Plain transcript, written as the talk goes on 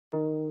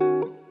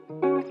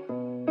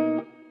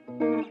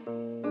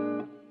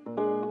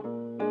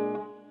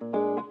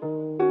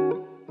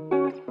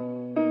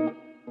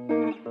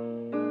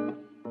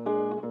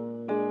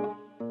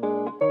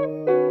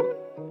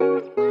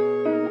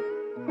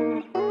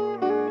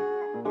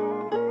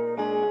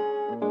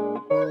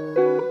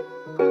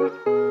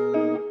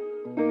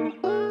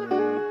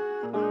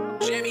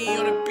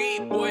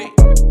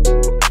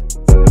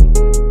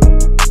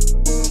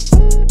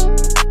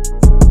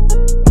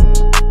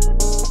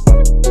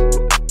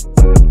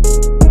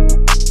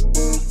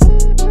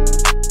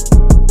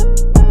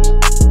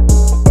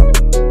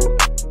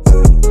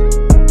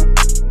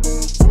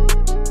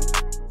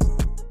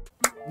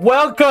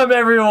Welcome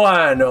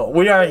everyone!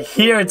 We are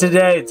here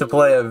today to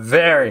play a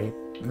very,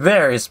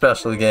 very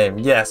special game.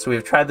 Yes,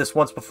 we've tried this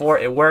once before,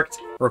 it worked.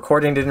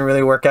 Recording didn't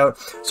really work out.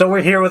 So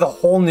we're here with a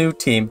whole new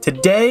team.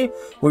 Today,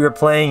 we are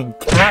playing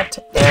Cat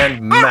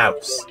and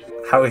Mouse.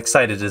 How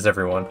excited is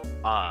everyone?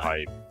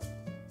 I'm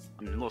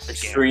a little scared.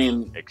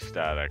 Extreme.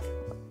 Ecstatic.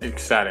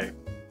 Ecstatic.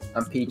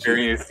 I'm peachy.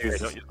 Very Don't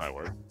enthusiastic. use my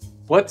word.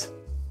 What?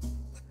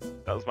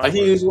 That was my I can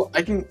word. use.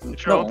 I can.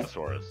 It's your No.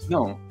 Allosaurus.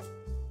 No.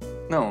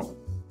 No.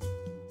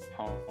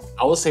 Huh.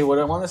 I will say what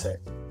I want to say.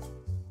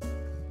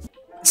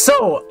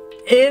 So,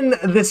 in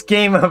this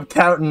game of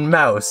Cat and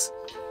Mouse,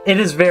 it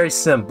is very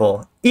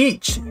simple.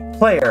 Each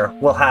player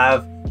will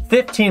have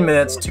 15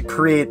 minutes to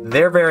create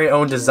their very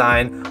own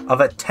design of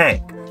a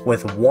tank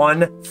with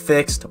one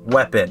fixed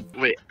weapon.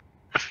 Wait,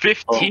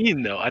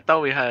 15 though? I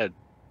thought we had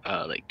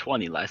like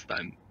 20 last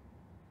time.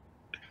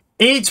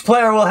 Each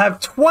player will have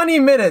 20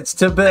 minutes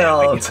to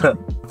build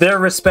their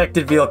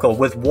respective vehicle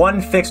with one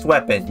fixed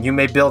weapon. You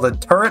may build a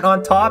turret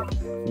on top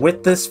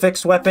with this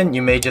fixed weapon.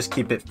 You may just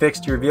keep it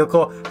fixed to your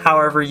vehicle,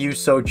 however you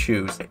so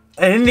choose.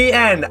 And in the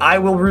end, I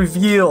will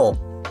reveal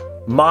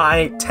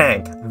my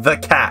tank, the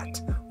Cat,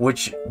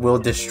 which will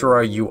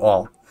destroy you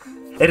all.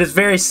 It is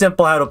very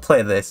simple how to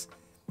play this.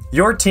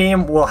 Your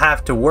team will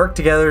have to work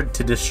together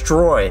to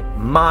destroy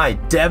my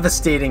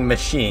devastating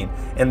machine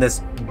in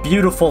this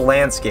beautiful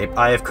landscape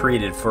I have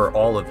created for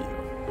all of you.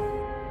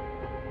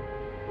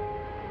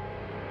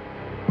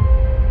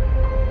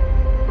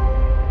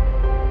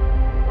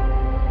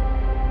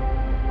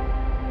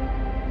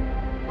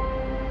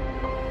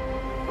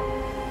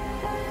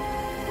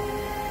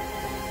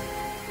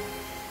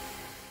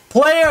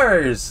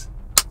 Players,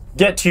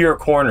 get to your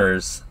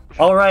corners.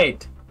 All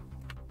right,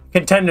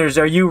 contenders,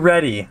 are you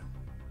ready?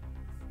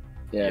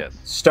 Yeah. Yes.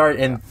 Start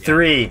in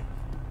 3,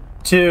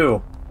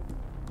 2,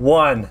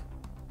 1,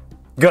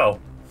 go.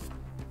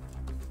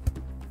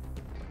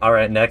 All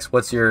right, next,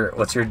 what's your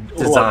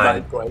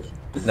design?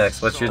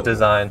 Next, what's your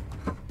design?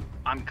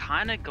 I'm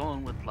kind of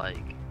going with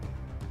like,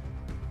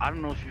 I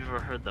don't know if you've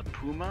ever heard the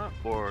Puma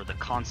or the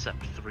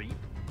Concept 3.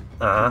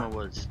 Puma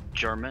was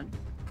German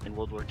in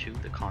World War II.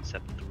 The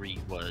Concept 3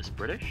 was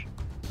British.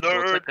 So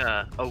it's like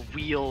a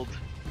wheeled,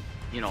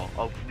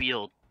 a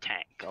wheeled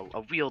tank,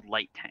 a wheeled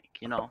light tank,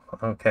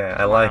 Okay,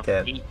 I like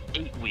it.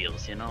 Eight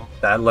wheels,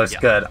 That looks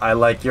good. I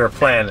like your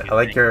plan. I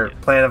like your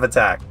plan of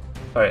attack.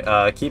 All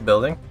right, keep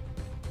building.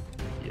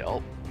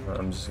 Yup.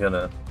 I'm just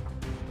gonna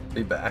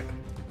be back.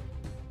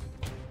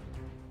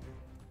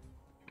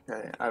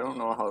 Okay, I don't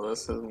know how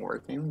this is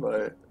working,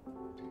 but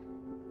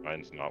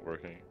Mine's not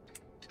working.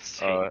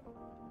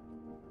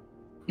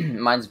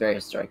 Mine's very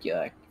historic.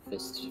 Like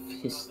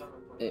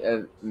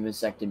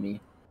vasectomy.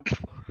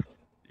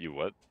 You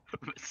what?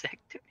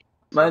 Vasectomy.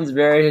 Mine's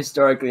very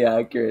historically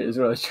accurate, is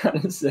what I was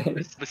trying to say.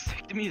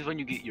 Vasectomy is when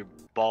you get your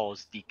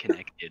balls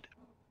deconnected.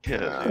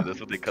 Yeah, dude, that's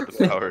what they cut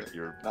the power to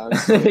your.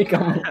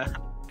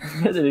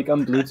 they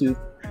become Bluetooth.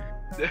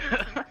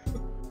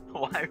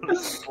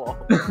 Wireless ball.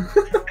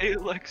 Hey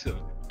Alexa,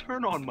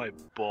 turn on my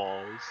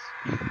balls.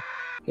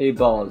 Hey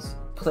balls,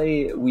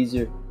 play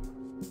Weezer.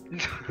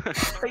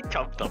 Play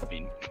Top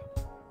Thumping.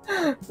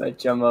 By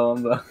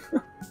Chumbawamba.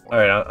 All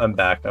right, I'm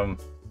back. I'm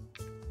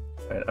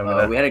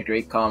gonna. We had a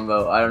great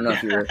combo. I don't know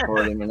if you were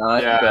recording or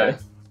not. yeah,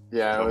 But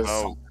yeah, it was.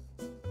 Somehow,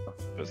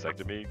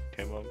 vasectomy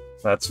came up.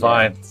 That's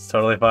fine. It's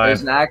totally it fine.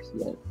 was an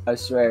accident. I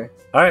swear.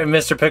 All right,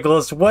 Mr.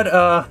 Pickles, what's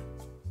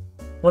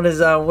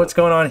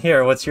going on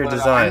here? What's your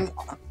design?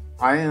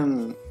 I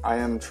am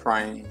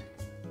trying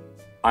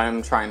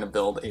to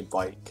build a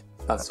bike.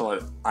 That's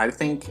what I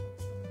think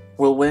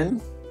will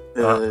win.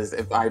 Is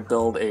if I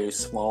build a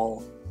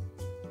small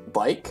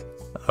bike.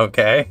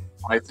 Okay.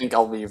 I think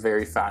I'll be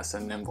very fast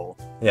and nimble.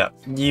 Yeah.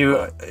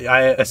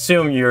 I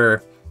assume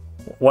you're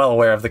well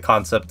aware of the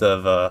concept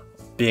of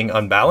being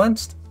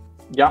unbalanced.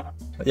 Yeah.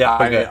 Yeah.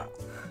 Okay.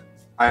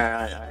 I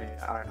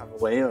have a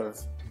way of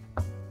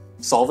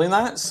solving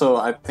that, so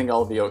I think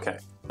I'll be okay.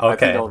 I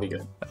think I'll be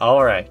good.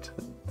 All right.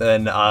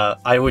 Then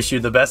I wish you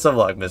the best of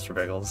luck, Mr.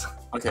 Pickles.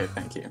 Okay,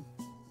 thank you.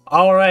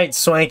 All right,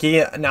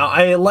 Swanky. Now,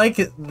 I like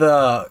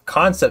the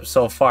concept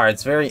so far.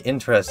 It's very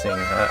interesting.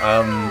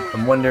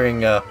 I'm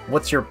wondering,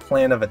 what's your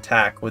plan of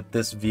attack with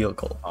this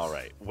vehicle? All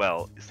right.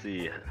 Well,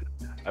 see,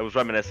 I was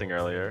reminiscing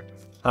earlier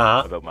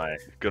about my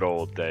good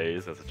old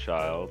days as a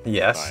child.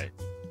 Yes. My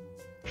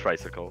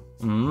tricycle.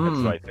 And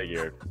so I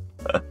figured,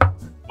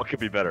 what could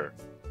be better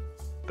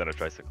than a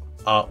tricycle?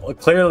 Well,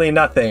 clearly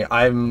nothing.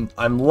 I'm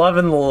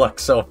loving the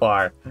look so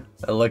far.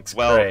 It looks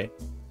great.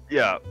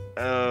 Yeah.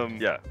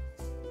 Yeah.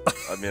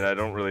 I mean, I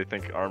don't really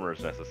think armor is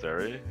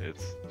necessary.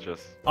 It's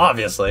just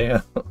obviously.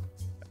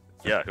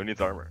 Yeah, who needs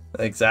armor?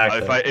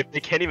 Exactly. If they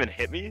can't even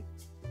hit me,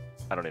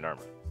 I don't need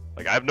armor.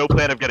 Like, I have no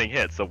plan of getting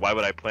hit, so why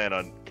would I plan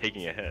on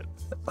taking a hit?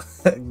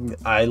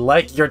 I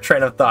like your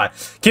train of thought.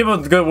 Keep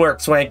up the good work,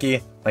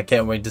 Swanky. I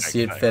can't wait to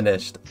see it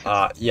finished.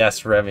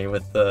 Yes, Remy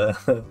with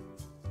the.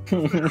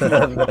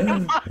 Oh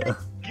my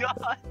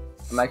god!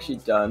 I'm actually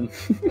done.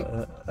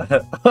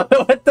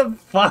 What the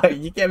fuck?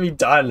 You can't be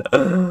done.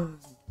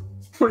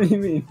 What do you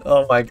mean?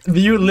 Oh my!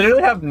 You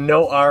literally have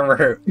no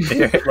armor.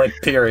 Like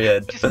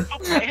period. Just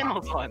put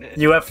panels on it.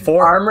 You have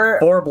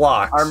four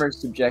blocks. Armor is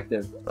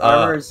subjective.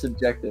 Armor is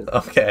subjective.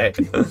 Okay.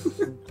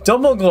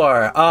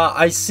 Dumbledore,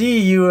 I see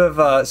you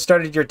have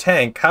started your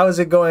tank. How is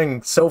it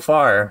going so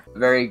far?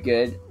 Very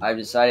good. I've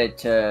decided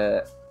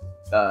to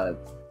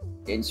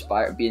be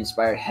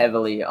inspired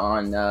heavily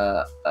on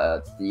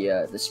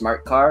the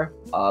smart car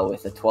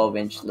with a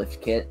 12-inch lift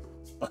kit.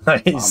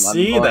 I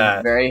see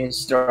that. Very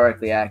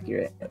historically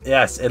accurate.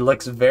 Yes, it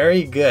looks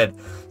very good.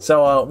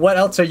 So, what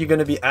else are you going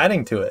to be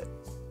adding to it?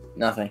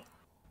 Nothing.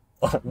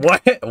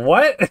 What?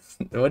 What?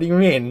 What do you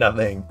mean,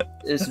 nothing?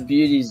 This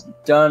beauty's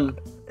done.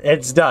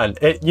 It's done.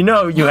 You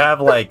know you have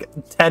like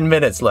 10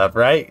 minutes left,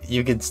 right?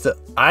 You can still...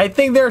 I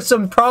think there are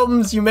some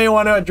problems you may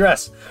want to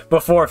address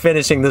before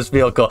finishing this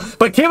vehicle.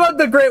 But keep up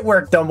the great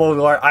work,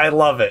 Dumbledore. I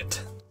love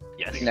it.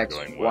 Yes. Next,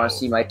 going want well. to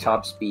see my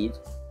top speed?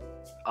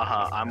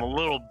 I'm a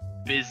little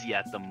busy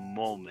at the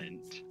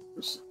moment.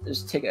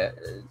 Just take a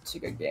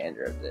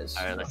gander of this.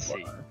 Alright, let's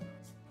see.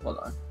 Hold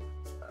on.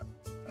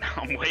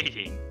 I'm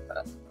waiting.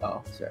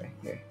 Oh, sorry.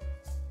 Here.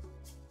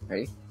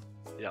 Ready?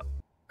 Yep.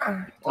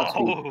 Top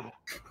speed.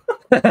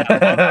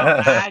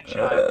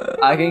 Agile.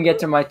 I can get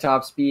to my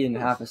top speed in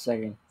half a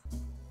second.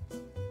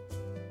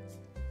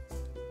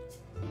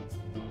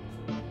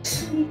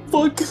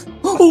 Fuck!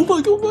 Oh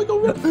fuck! Oh fuck!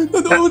 Oh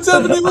fuck! No, what's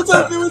happening? What's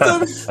happening?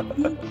 What's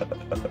happening?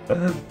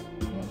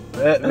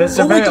 Mr.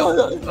 Oh my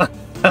Vale. god!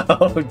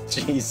 Oh,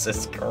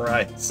 Jesus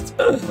Christ.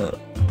 Yeah.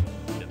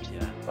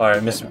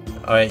 Alright,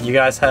 Alright, you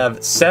guys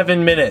have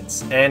 7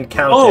 minutes and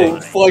counting.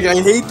 Oh fuck! I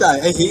hate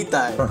that. I hate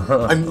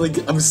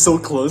that. I'm so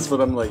close, but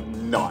I'm like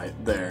not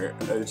there.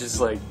 It's just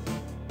like.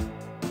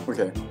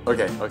 Okay.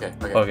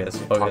 Focus.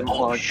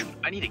 Oh shoot!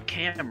 I need a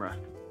camera.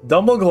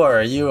 Dumbledore,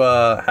 are you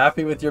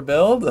happy with your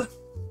build?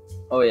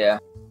 Oh yeah,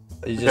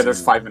 You Okay, just,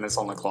 there's 5 minutes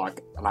on the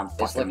clock, and I'm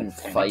it's fucking looking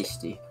panicking.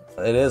 feisty.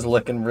 it is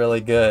looking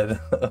really good.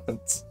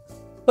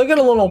 Look at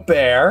a little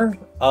bear.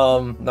 Not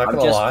I'm gonna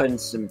just lie. putting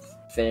some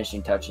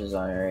finishing touches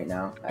on it right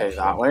now. Hey,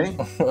 that way?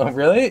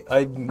 Really?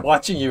 I'm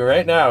watching you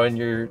right now, and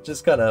you're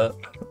just gonna.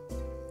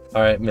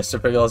 All right, Mr.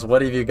 Piggles,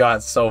 what have you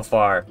got so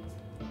far?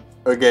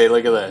 Okay,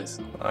 look at this.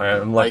 All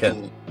right, I'm I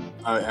looking.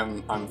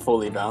 I'm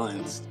fully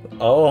balanced.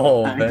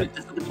 Oh, man.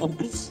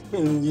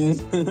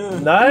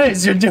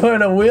 Nice! You're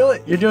doing a wheel.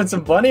 You're doing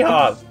some bunny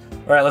hops.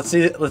 All right, let's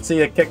see a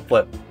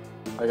kickflip.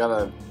 I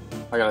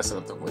gotta set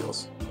up the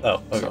wheels.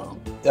 Oh, okay.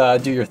 So,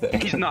 Do your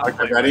thing. He's not okay,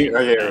 quite ready?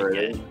 ready. Okay,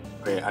 ready.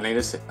 Wait, I need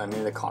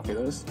to copy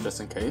this just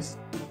in case.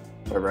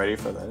 We're ready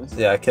for this.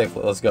 Yeah,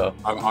 kickflip. Let's go.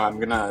 I'm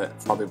gonna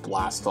probably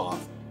blast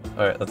off.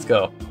 All right, let's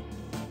go.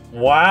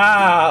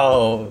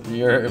 Wow,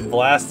 you're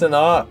blasting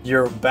off.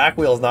 Your back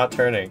wheel's not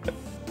turning.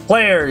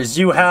 Players,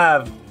 you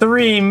have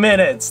 3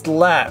 minutes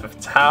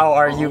left. How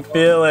are you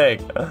feeling?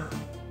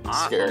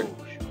 Scared.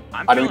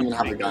 I'm I don't feeling even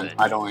have a pretty gun. good.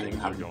 I don't even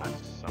have a gun.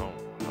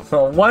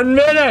 So, 1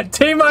 minute.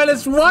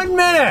 T-minus 1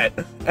 minute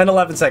and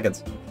 11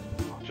 seconds.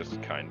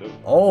 just kind of.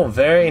 Oh,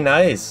 very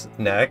nice.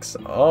 Next.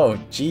 Oh,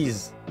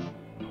 jeez.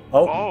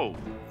 Oh. Oh.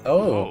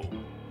 Oh.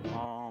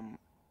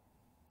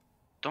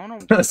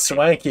 Don't know.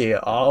 Swanky,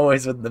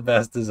 always with the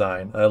best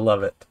design. I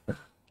love it.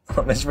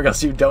 Mr.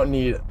 Pickles, you don't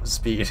need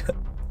speed.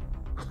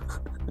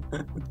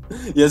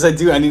 Yes, I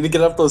do. I need to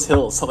get up those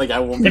hills. So, like, I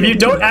won't. If you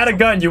don't add a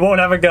gun, you won't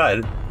have a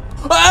gun.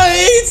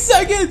 8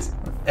 seconds.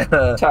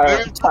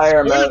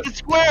 Tire Where's mount. the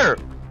square?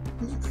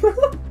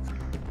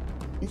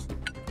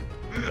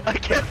 I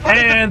can't find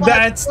And the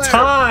that's square.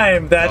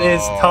 time. That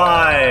is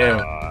time.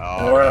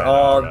 We're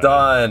all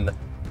done.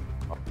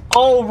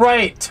 All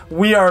right,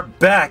 we are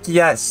back.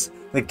 Yes,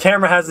 the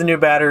camera has a new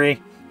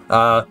battery.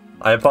 I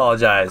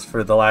apologize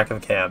for the lack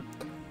of cam.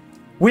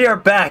 We are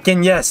back,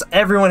 and yes,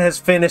 everyone has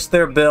finished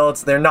their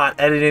builds. They're not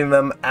editing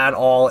them at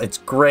all. It's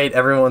great.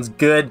 Everyone's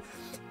good.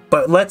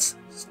 But let's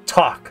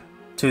talk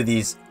to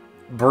these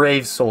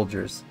brave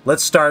soldiers.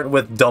 Let's start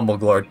with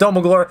Dumbledore.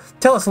 Dumbledore,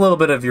 tell us a little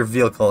bit of your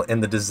vehicle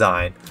and the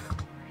design.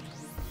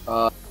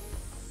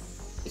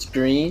 It's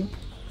green.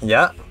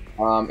 Yeah.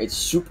 It's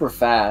super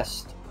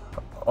fast.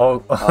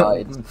 Oh.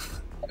 It's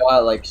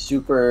got like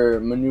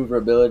super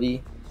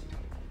maneuverability.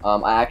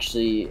 I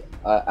actually,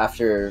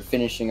 after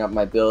finishing up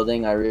my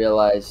building, I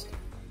realized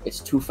it's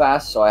too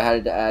fast, so I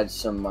had to add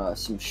some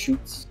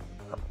chutes.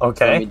 To slow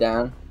Okay. me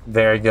down.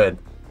 Very good.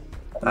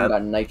 I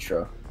got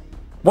nitro.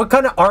 What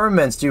kind of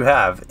armaments do you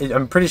have?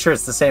 I'm pretty sure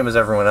it's the same as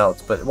everyone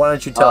else, but why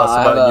don't you tell us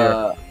about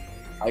your...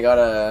 I got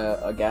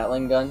a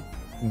Gatling gun.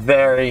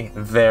 Very,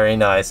 very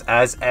nice,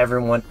 as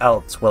everyone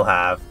else will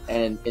have.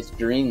 And it's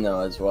green though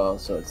as well,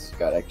 so it's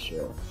got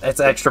extra. It's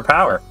extra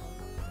power.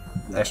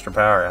 Extra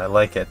power, I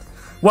like it.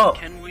 Well,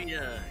 Can we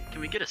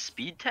get a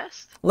speed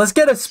test? let's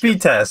get a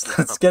speed test.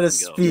 Let's get a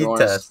speed You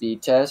want a test.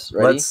 speed test?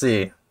 Ready? Let's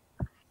see.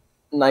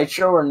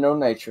 Nitro or no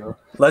nitro?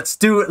 Let's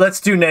do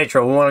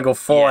nitro. We want to go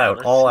full Yeah, out,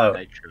 let's all see out.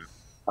 nitro.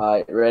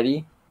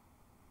 Ready?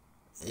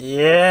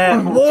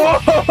 Yeah. Whoa!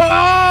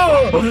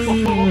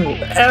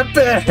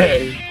 Epic!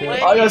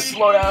 I gotta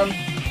slow down.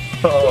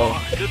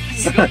 Oh. Good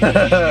thing you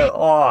got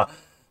Oh,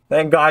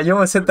 thank God, you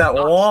almost hit that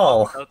not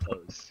wall. without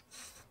those.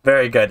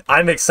 Very good.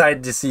 I'm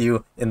excited to see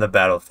you in the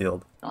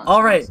battlefield.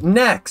 All right,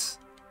 next.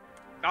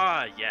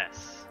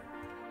 Yes.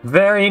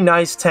 Very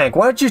nice tank.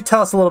 Why don't you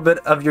tell us a little bit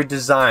of your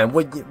design?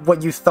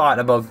 What you thought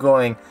about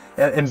going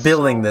and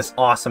building this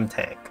awesome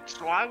tank?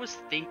 So I was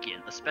thinking,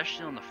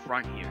 especially on the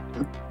front here.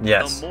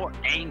 Yes. The more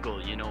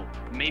angle, you know,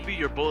 maybe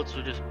your bullets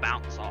will just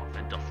bounce off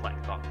and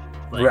deflect off.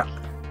 Like,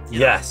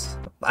 yes,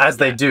 as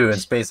they do in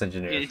Space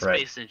Engineers, right?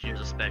 Space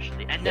Engineers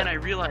especially. And then I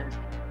realized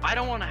I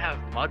don't want to have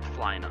mud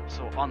flying up,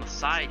 so on the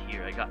side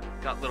here I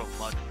got little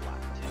mud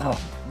flags.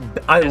 Oh,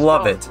 I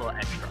love it. A little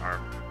extra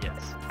armor,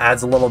 yes.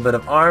 Adds a little bit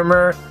of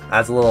armor,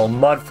 adds a little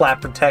mud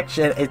flap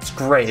protection. It's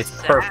great. It's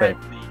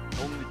perfect.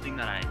 The only thing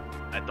that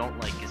I don't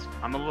like is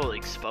I'm a little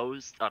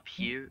exposed up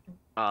here.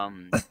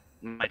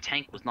 My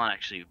tank was not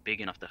actually big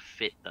enough to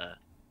fit the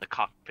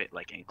cockpit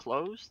like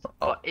enclosed,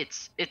 but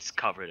it's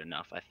covered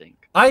enough, I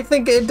think. I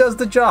think it does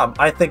the job.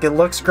 I think it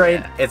looks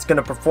great. Yeah. It's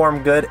gonna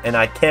perform good, and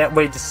I can't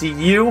wait to see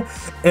you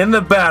in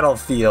the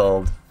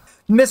battlefield.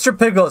 Mr.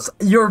 Pickles,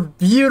 your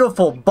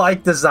beautiful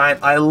bike design,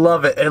 I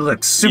love it. It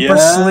looks super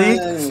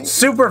sleek,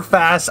 super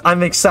fast.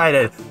 I'm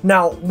excited.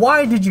 Now,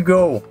 why did you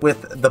go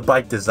with the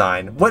bike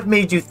design? What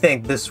made you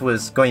think this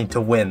was going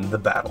to win the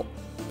battle?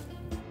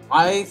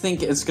 I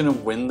think it's gonna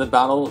win the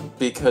battle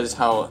because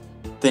how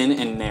thin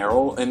and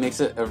narrow it makes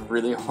it a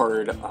really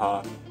hard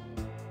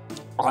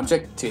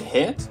object to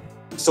hit.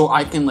 So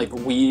I can like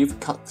weave,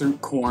 cut through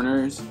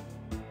corners,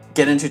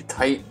 get into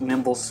tight,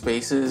 nimble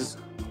spaces,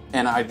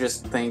 and I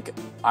just think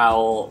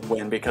I'll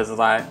win because of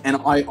that. And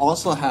I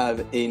also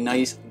have a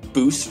nice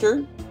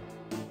booster,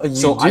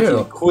 so I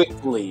can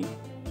quickly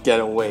get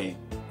away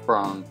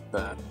from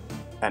the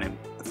enemy,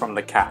 from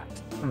the cat.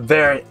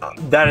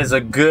 That is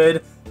a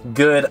good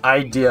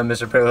idea,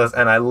 Mr. Pickles,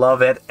 and I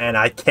love it, and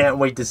I can't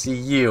wait to see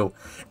you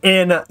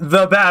in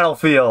the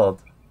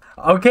battlefield.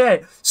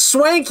 Okay,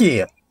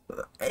 Swanky,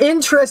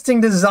 interesting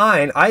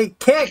design. I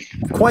can't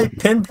quite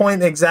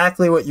pinpoint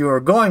exactly what you were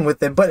going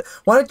with it, but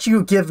why don't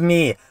you give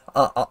me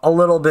a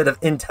little bit of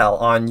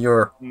intel on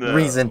your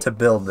reason to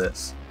build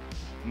this?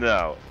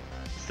 No,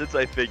 since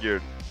I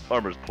figured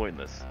armor's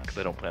pointless because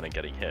I don't plan on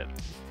getting hit,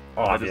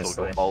 I just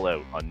will go all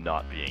out on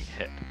not being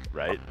hit,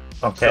 right?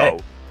 Okay. So,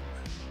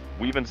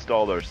 we've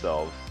installed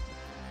ourselves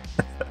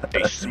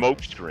a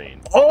smoke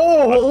screen.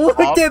 Oh, look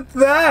at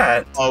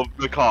that! Of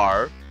the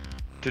car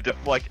to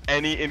deflect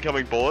any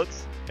incoming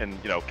bullets and,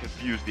 you know,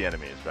 confuse the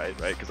enemies, right?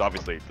 Because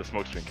obviously the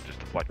smoke screen can just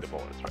deflect the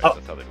bullets, right?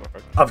 That's how they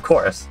work. Of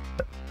course.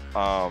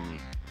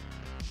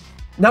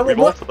 Now we've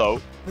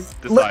also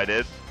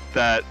decided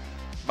that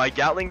my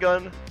Gatling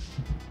gun,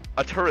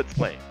 a turret's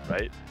flame,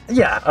 right?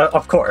 Yeah,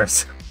 of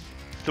course.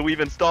 So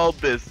we've installed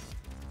this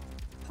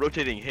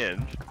rotating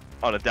hinge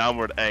on a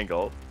downward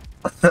angle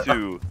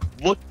to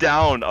look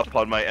down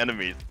upon my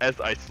enemies as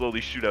I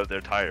slowly shoot out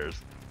their tires.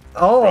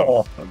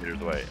 Oh, from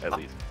meters away, at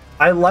least.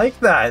 I like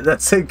that.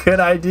 That's a good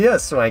idea,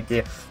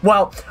 Swanky.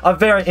 Well, a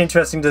very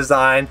interesting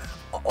design.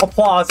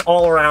 Applause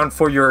all around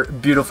for your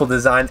beautiful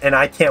design, and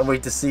I can't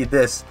wait to see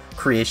this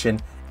creation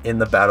in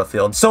the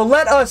battlefield. So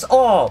let us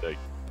all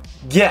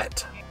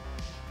get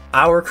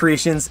our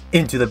creations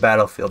into the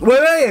battlefield.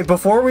 Wait,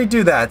 before we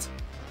do that,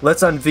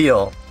 let's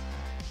unveil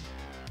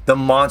the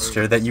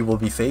monster that you will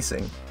be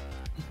facing.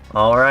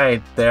 All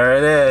right, there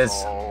it is.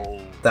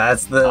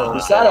 That's the...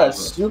 Is that a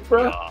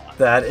Supra?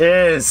 That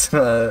is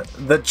the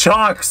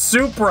Chonk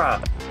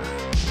Supra.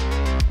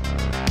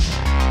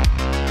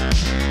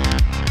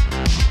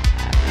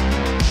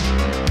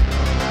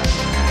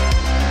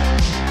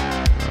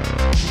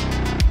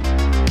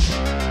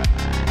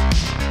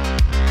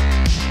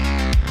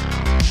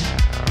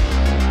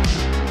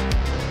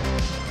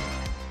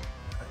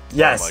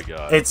 Yes, oh my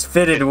God. It's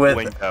fitted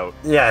with,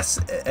 yes,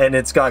 and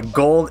it's got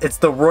gold. It's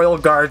the Royal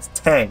Guard's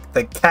tank,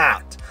 the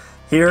cat,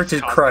 here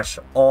to crush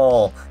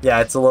all.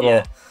 Yeah, it's a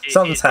little,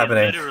 something's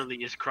happening. It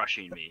literally is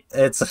crushing me.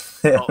 It's,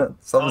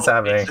 something's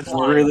happening. It's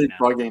really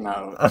bugging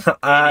out.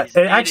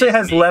 It actually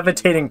has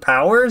levitating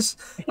powers.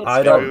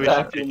 I don't. We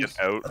should take it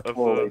out of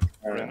the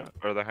arena,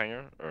 or the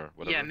hangar, or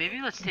whatever. Yeah, maybe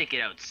let's take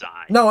it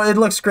outside. No, it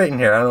looks great in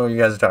here. I don't know what you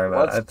guys are talking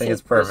about. I think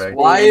it's perfect.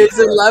 Why is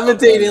it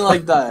levitating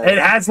like that? It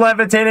has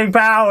levitating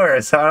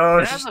powers. I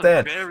don't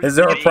understand. Is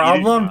there a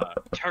problem?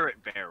 Turret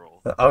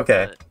barrel.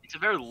 Okay. It's a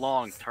very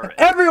long turret.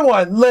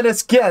 Everyone, let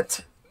us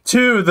get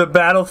to the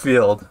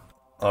battlefield.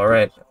 All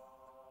right.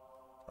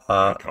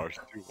 My car's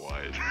too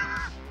wide.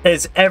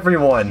 Is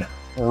everyone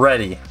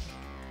ready?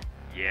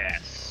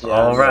 Yes.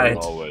 All right.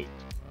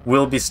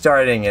 We'll be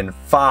starting in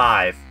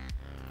 5,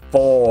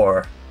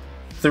 4,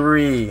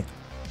 3,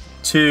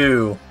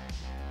 2,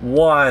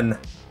 1,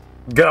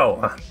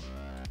 go.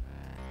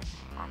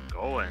 I'm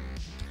going.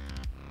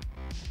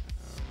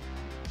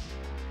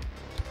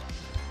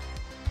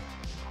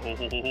 Oh,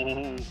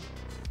 I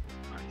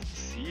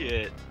see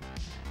it.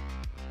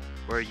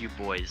 Where are you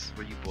boys?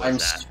 Where are you boys I'm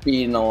at?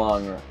 speeding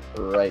along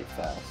right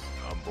fast.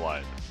 I'm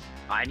blind.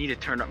 I need to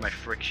turn up my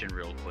friction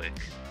real quick.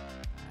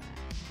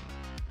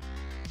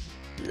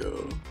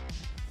 Yo.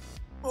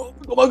 Oh,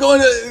 come on,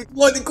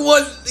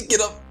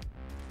 get up.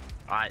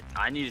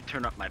 I need to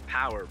turn up my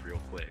power real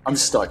quick. I'm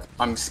stuck.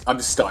 I'm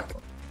stuck.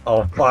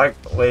 Oh fuck!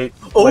 Wait.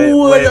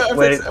 Oh,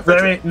 Wait.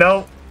 Remy,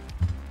 no.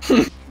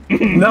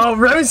 No,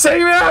 Remy,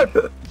 save me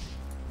out!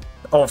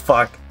 Oh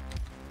fuck.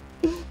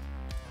 Yes,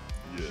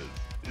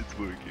 it's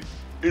working.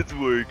 It's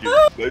working.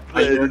 My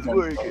plan is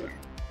working.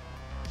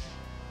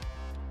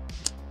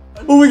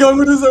 Oh my god,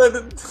 what is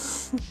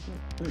that?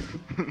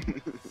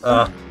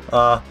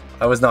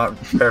 I was not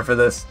prepared for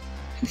this.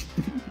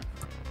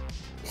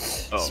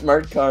 Oh.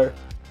 Smart car.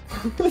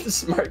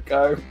 Smart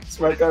car.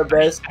 Smart car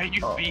best. Are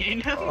you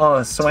beating him?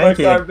 Oh, Smart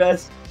Swanky. car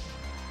best.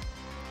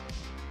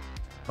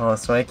 Oh,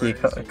 Swanky,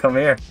 come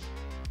here.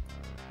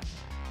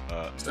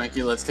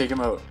 Swanky, let's take him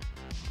out.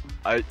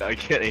 I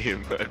can't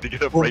aim. I have to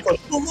get up right. Oh,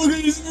 look,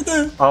 he's right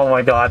there. Oh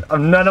my god,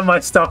 none of my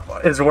stuff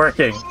is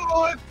working.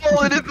 Oh, I'm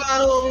falling in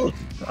battle.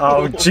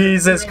 Oh,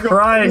 Jesus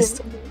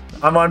Christ.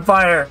 I'm on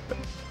fire.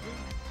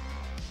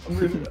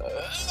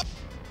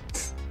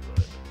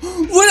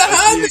 What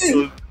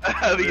happened?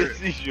 Having a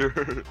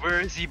seizure. Where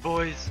is he,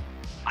 boys?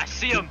 I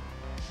see him.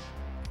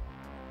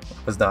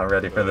 Was not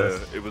ready for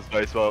this. It was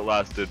nice while it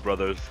lasted,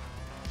 brothers.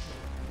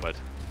 What?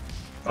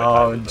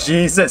 Oh,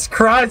 Jesus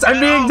Christ, I'm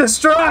being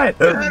destroyed!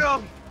 Hit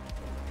him!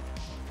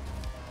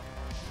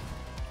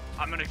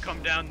 I'm gonna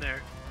come down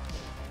there.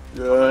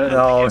 Good.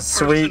 No, Get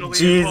sweet personally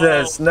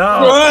Jesus,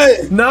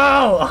 involved. no!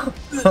 Right.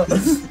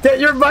 No! Get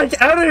your bike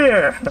out of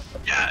here!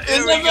 Yeah, In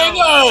here we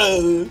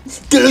go. the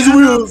finger! Get his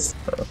wheels!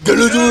 Get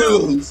his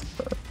wheels!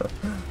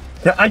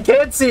 Yeah, I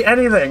can't see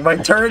anything, my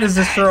turret is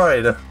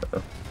destroyed.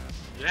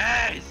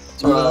 Yes!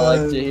 That's what I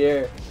like to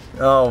hear.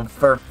 Oh,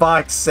 for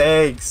fuck's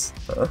sakes.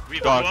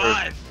 We've Chonkers.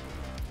 won!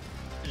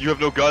 You have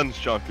no guns,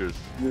 Chonkers.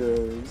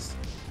 Yes.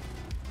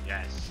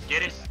 Yes.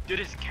 Get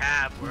his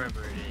cab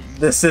wherever it is.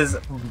 This is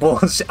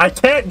bullshit. I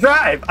can't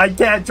drive! I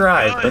can't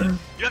drive! Good.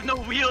 You have no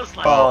wheels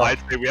left. Oh. I'd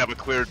say we have a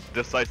clear,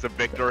 decisive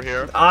victor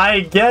here.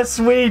 I guess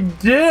we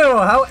do!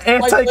 How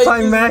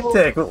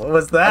anticlimactic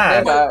was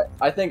that?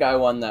 I think I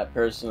won that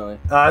personally.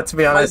 To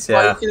be honest, My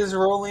yeah. bike is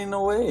rolling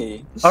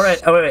away.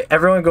 Alright, wait,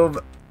 everyone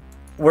go.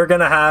 We're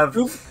gonna have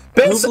Who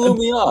best, blew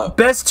me up?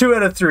 best 2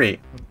 out of 3.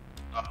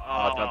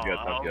 Oh, sounds good,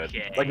 sounds good.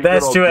 Okay. Like a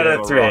Best good 2 old out game of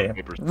of 3. rock,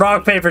 paper,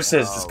 Rock, paper,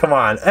 scissors. Oh. Come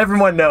on.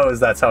 Everyone knows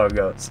that's how it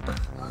goes.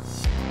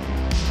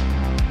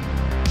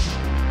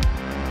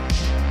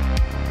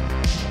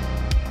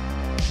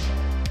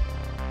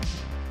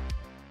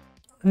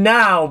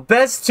 Now,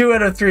 best 2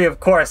 out of 3, of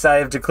course. I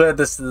have declared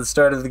this at the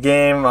start of the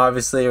game.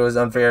 Obviously, it was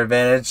unfair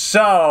advantage.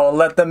 So,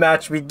 let the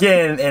match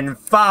begin in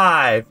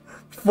 5,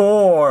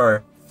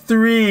 4,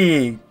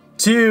 3,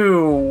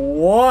 2,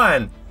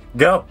 1.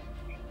 Go.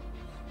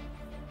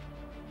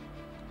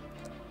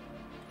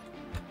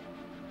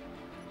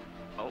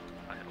 Oh,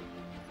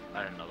 I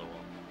had another one.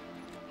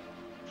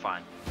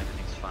 Fine.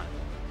 Everything's fine.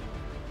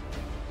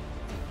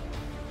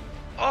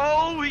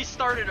 Oh, he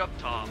started up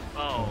top.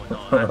 Oh,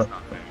 no, that's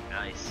not very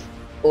nice.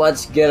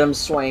 Let's get him,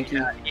 Swanky.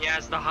 Yeah, he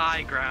has the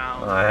high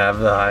ground. I have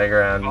the high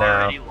ground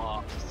now. Already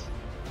lost.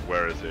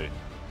 Where is he?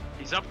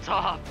 He's up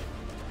top.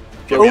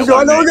 Oh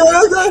god, oh god,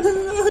 oh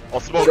god!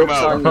 I'll smoke him Joke's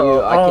out. on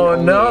you. I can Oh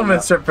only no, aim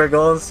Mr.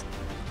 Pickles.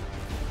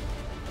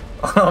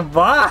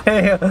 Bye.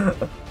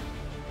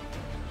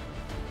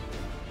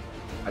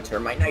 I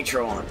turn my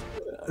nitro on.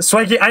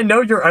 Swanky, I know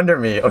you're under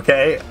me,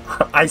 okay?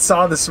 I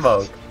saw the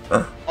smoke.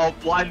 I'll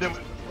blind him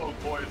with the smoke,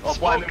 boys. I'll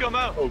blind Smoke him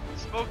out. with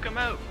Smoke him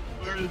out.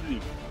 the smoke. Where is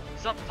he?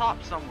 He's up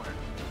top somewhere.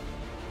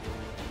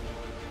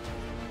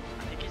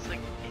 I think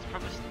he's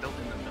probably still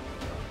in the middle.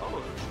 Oh,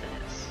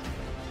 who's this?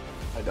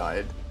 I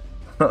died.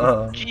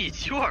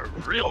 Jeez, you are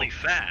really We've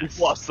fast.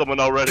 lost someone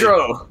already.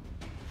 Dro.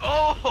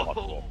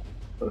 Oh,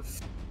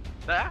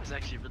 that was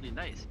actually really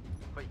nice.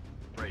 Wait,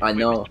 I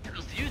know. Did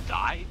you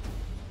die?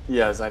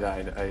 Yes, I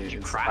died. Did you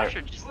crash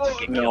or just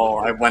get No,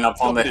 killed? I went up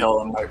on the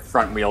hill and my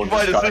front wheel just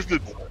Provide got...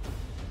 assistance.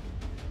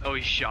 Oh,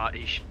 he shot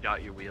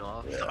your wheel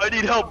off. I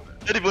need help.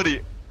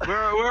 Anybody. Where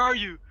are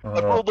you? I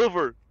rolled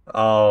over.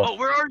 Oh, Oh,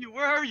 where are you?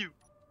 Where are you?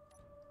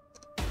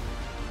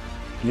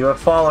 you have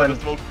Send fallen, a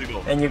smoke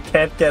signal. and you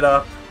can't get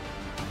up.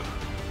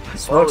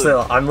 Smoke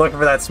signal. I'm looking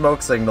for that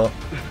smoke signal.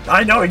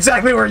 I know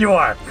exactly where you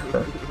are.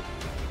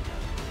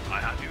 I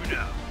have you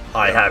now.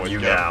 I have Boys,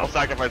 you yeah, now. I'll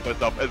sacrifice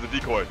myself as a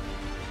decoy.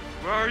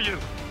 Where are you?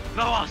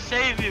 No, I'll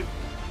save you.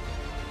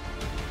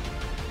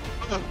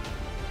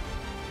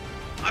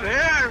 I'm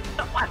here.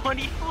 Why won't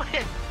you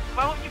flip?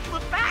 Why won't you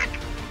flip back?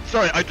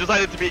 Sorry, I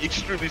designed it to be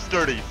extremely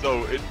sturdy,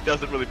 so it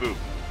doesn't really move.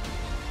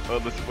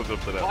 Unless you flip it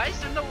upside down. Why is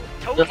there no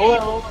token?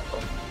 Hold on.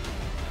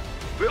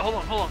 Wait, hold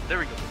on. There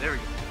we go.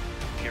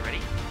 Okay, ready?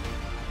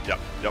 Yep.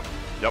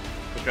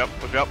 Push me up,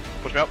 push me up,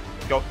 push me up.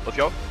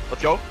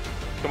 Let's go.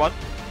 Come on.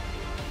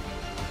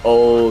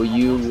 Oh,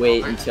 you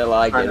wait until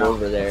I get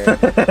over there.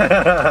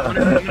 I'm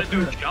gonna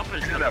do a jump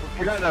and it's gonna...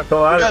 We got enough.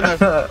 Go on.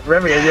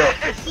 Remy, are you?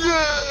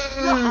 Yes!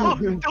 No!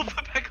 Don't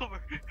flip back over.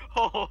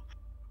 Oh,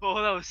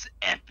 that was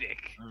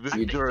epic.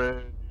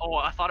 Victory. Oh,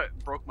 I thought it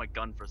broke my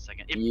gun for a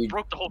second. It You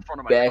broke the whole front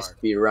of my Best car.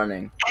 be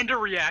running. And a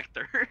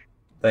reactor.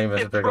 Thank you,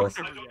 Mr. It broke Pickles.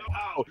 the reactor.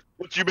 How?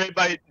 Which you made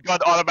my gun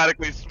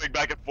automatically swing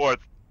back and forth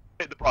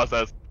in the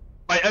process.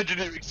 My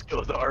engineering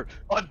skills are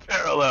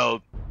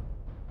unparalleled.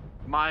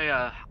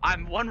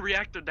 I'm 1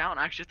 reactor down.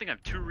 Actually, I think I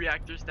have 2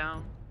 reactors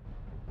down.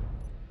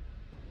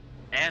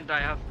 And I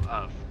have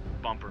a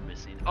bumper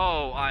missing.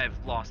 Oh, I've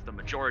lost the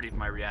majority of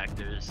my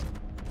reactors.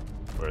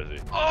 Where is he?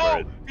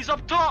 Oh, he's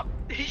up top.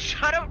 He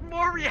shot out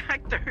more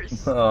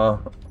reactors. Oh,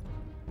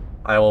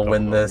 I will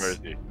win Where this. is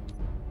he?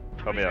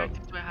 How Help many me out.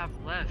 reactors do I have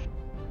left?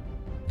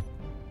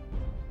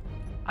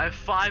 I have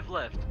 5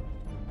 left.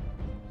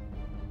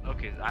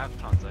 Okay, I have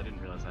tons. I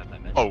didn't realize I had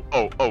that many.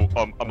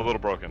 I'm a little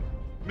broken.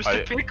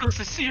 Mr. Pickles,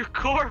 I see your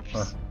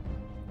corpse.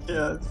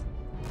 Yes.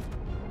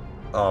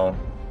 Oh.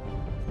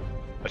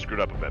 I screwed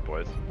up a bit,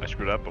 boys. I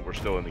screwed up, but we're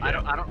still in the game.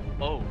 I don't.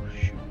 Oh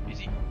shoot! Is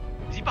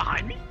he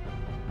behind me?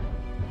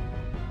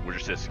 We're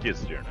just at skid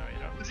steer now, you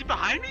know. Is he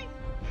behind me?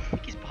 I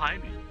think he's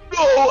behind me.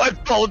 No, I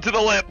fell into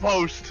the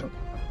lamppost.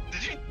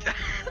 Did you?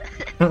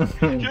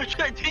 Did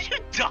you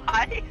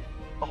die?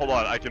 Hold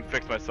on, I can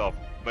fix myself.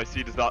 My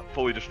seed is not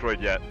fully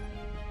destroyed yet.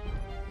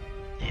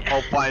 Yeah.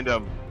 I'll find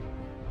him.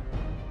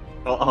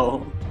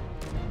 Uh-oh.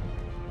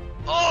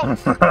 Oh!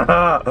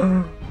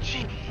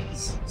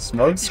 Jeez.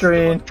 Smoke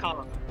screen.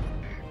 Come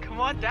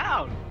on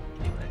down.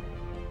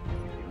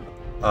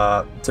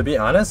 To be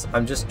honest,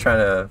 I'm just trying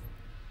to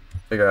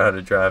figure out how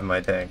to drive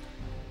my tank.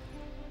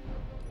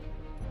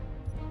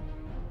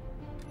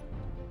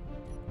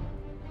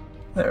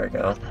 There we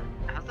go.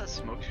 How's that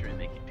smoke screen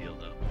make you feel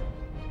though?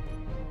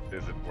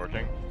 Is it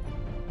working?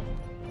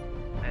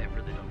 I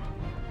really don't know.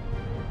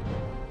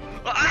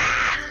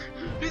 Ah!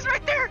 He's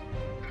right there!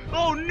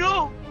 Oh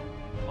no!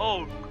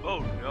 Oh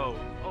no!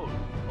 Oh.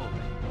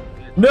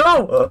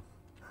 No!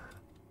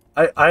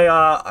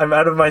 I'm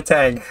out of my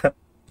tank.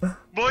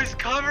 Boys,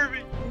 cover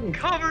me!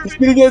 Cover He's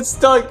me! gonna get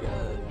stuck.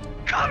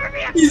 Cover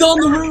me! He's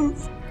on the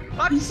roof.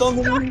 I'm He's on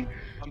the stuck. roof.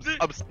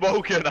 I'm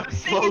smoking. I'm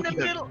sitting in the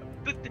smoking. middle.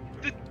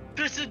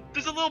 There's a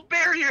little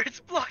barrier. It's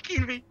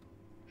blocking me.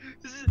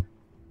 This is.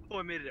 Oh,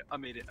 I made it.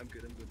 I'm good. I'm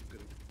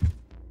good.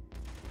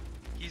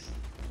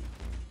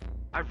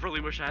 I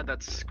really wish I had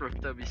that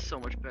script. That'd be so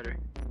much better.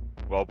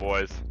 Well,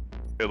 boys,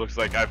 it looks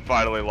like I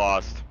finally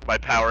lost. My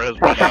power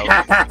has run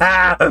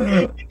out.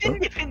 You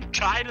didn't even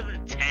try to the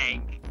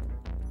tank.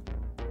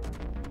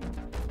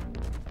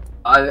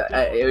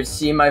 It would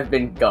seem I've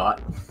been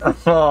got.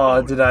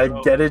 Oh, did I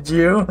get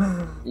you?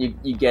 You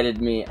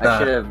getted me.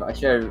 Nah. I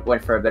should have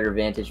went for a better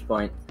vantage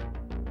point.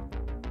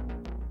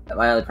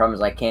 My only problem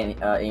is I can't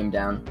aim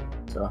down.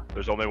 So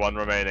There's only one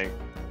remaining.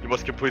 You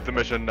must complete the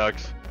mission, Nux.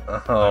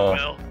 Oh.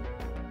 Well,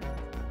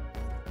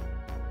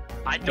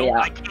 I don't. Yeah.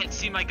 I can't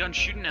see my gun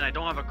shooting, and I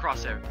don't have a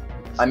crosshair.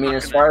 It's I mean, not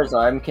as gonna- far as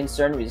I'm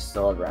concerned, we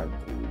still have round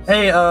 3.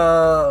 Hey,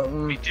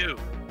 we do.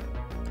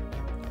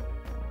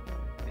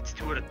 It's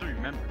 2 out of 3.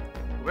 Remember.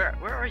 Where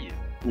are you?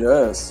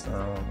 Yes.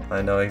 Oh,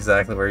 I know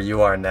exactly where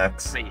you are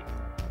next.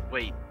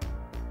 Wait.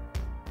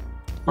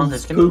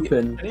 He's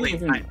pooping. Can you Wait,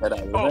 even get out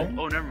of Oh, there?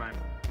 never mind.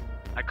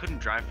 I couldn't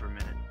drive for a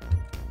minute.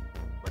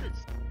 What is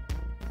this?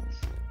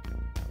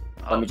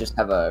 Let me just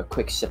have a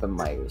quick sip of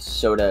my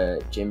soda,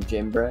 Jim,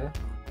 bruh.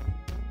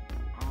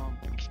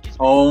 Excuse me.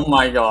 Oh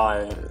my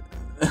god.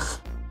 Excuse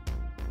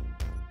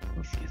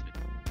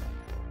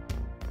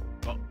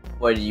me.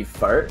 What, did you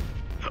fart?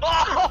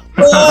 Oh!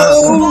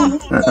 Oh!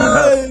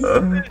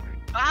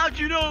 How'd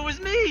you know it was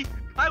me?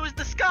 I was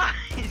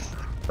disguised.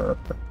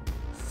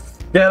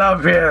 Get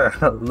up here,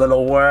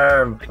 little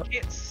worm. I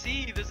can't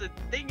see. There's a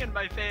thing in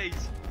my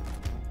face.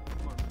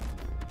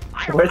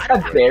 Where's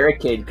that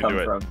barricade come do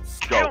it. from?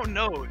 I Go. don't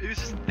know. It was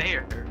just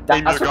there.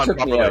 Aim That's your what gun took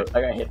me properly. out.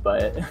 I got hit by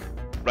it.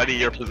 Ready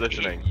your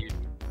positioning.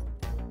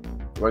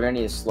 We're gonna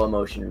need a slow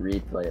motion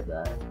replay of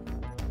that.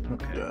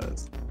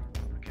 Yes.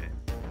 Okay.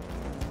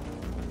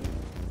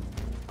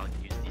 I'll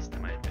use these to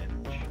my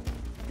advantage.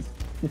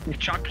 Hey,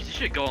 Chonkers, you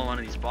should go on one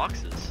of these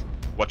boxes.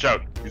 Watch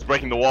out. He's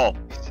breaking the wall.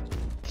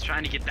 He's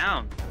trying to get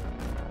down.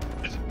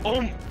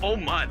 Oh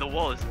my, the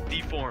wall is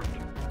deformed.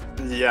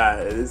 Yeah,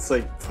 it's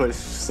like pushed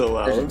so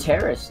There's a loud.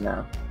 terrace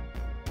now.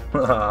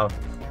 I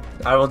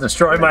will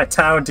destroy my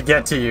town to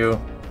get to you.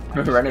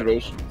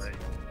 Renovations.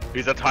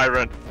 He's a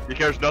tyrant. He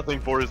cares nothing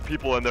for his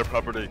people and their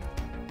property.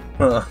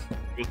 He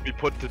must be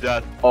put to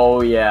death.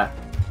 Oh yeah.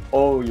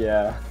 Oh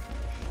yeah.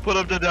 Put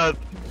him to death.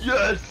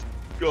 Yes.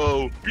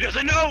 Go. He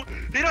doesn't know!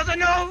 He doesn't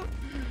know!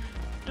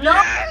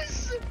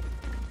 Yes!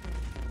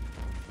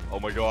 Oh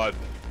my god.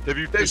 Have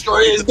you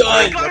Destroy his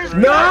gun!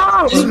 No!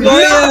 No!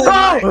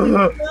 I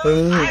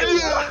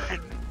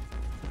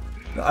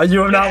won!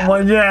 You have not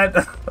won yet.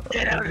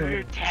 Get out of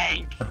your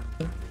tank!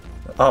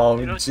 Oh,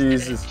 You don't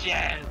Jesus. stand a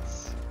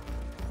chance.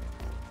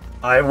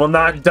 I will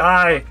not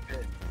die.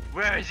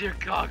 Where is your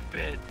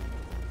cockpit?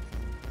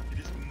 It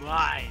is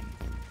mine.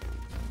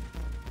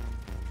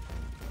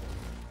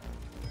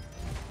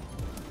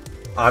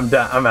 I'm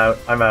done. I'm out.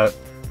 I'm out.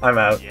 I'm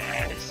out.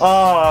 Yes.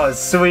 Oh,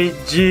 sweet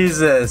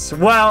Jesus.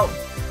 Well,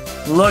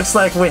 looks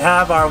like we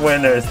have our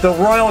winners. The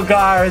Royal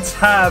Guards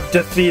have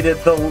defeated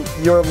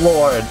your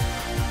lord.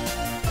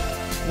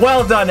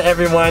 Well done,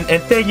 everyone,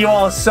 and thank you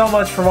all so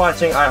much for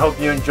watching. I hope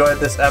you enjoyed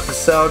this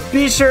episode.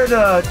 Be sure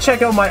to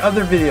check out my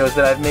other videos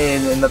that I've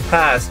made in the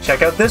past.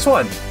 Check out this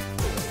one,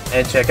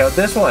 and check out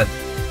this one.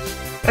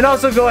 And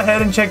also go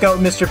ahead and check out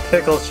Mr.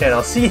 Pickle's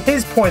channel. See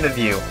his point of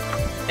view,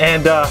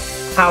 and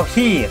how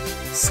he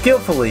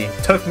skillfully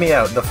took me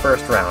out the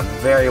first round.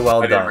 Very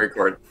well done. I didn't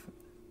record.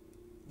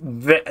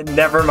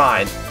 Never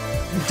mind.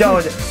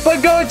 Don't.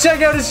 But go and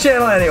check out his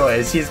channel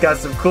anyways. He's got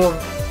some cool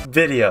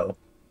video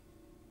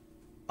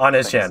on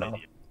his channel.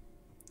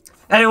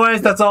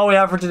 Anyways, that's all we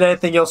have for today.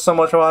 Thank you all so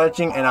much for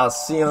watching, and I'll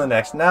see you in the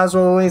next. And as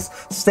always,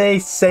 stay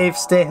safe,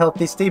 stay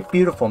healthy, stay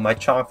beautiful, my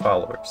Chonk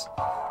followers.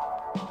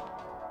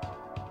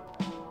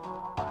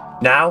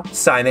 Now,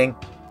 signing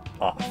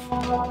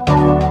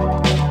off.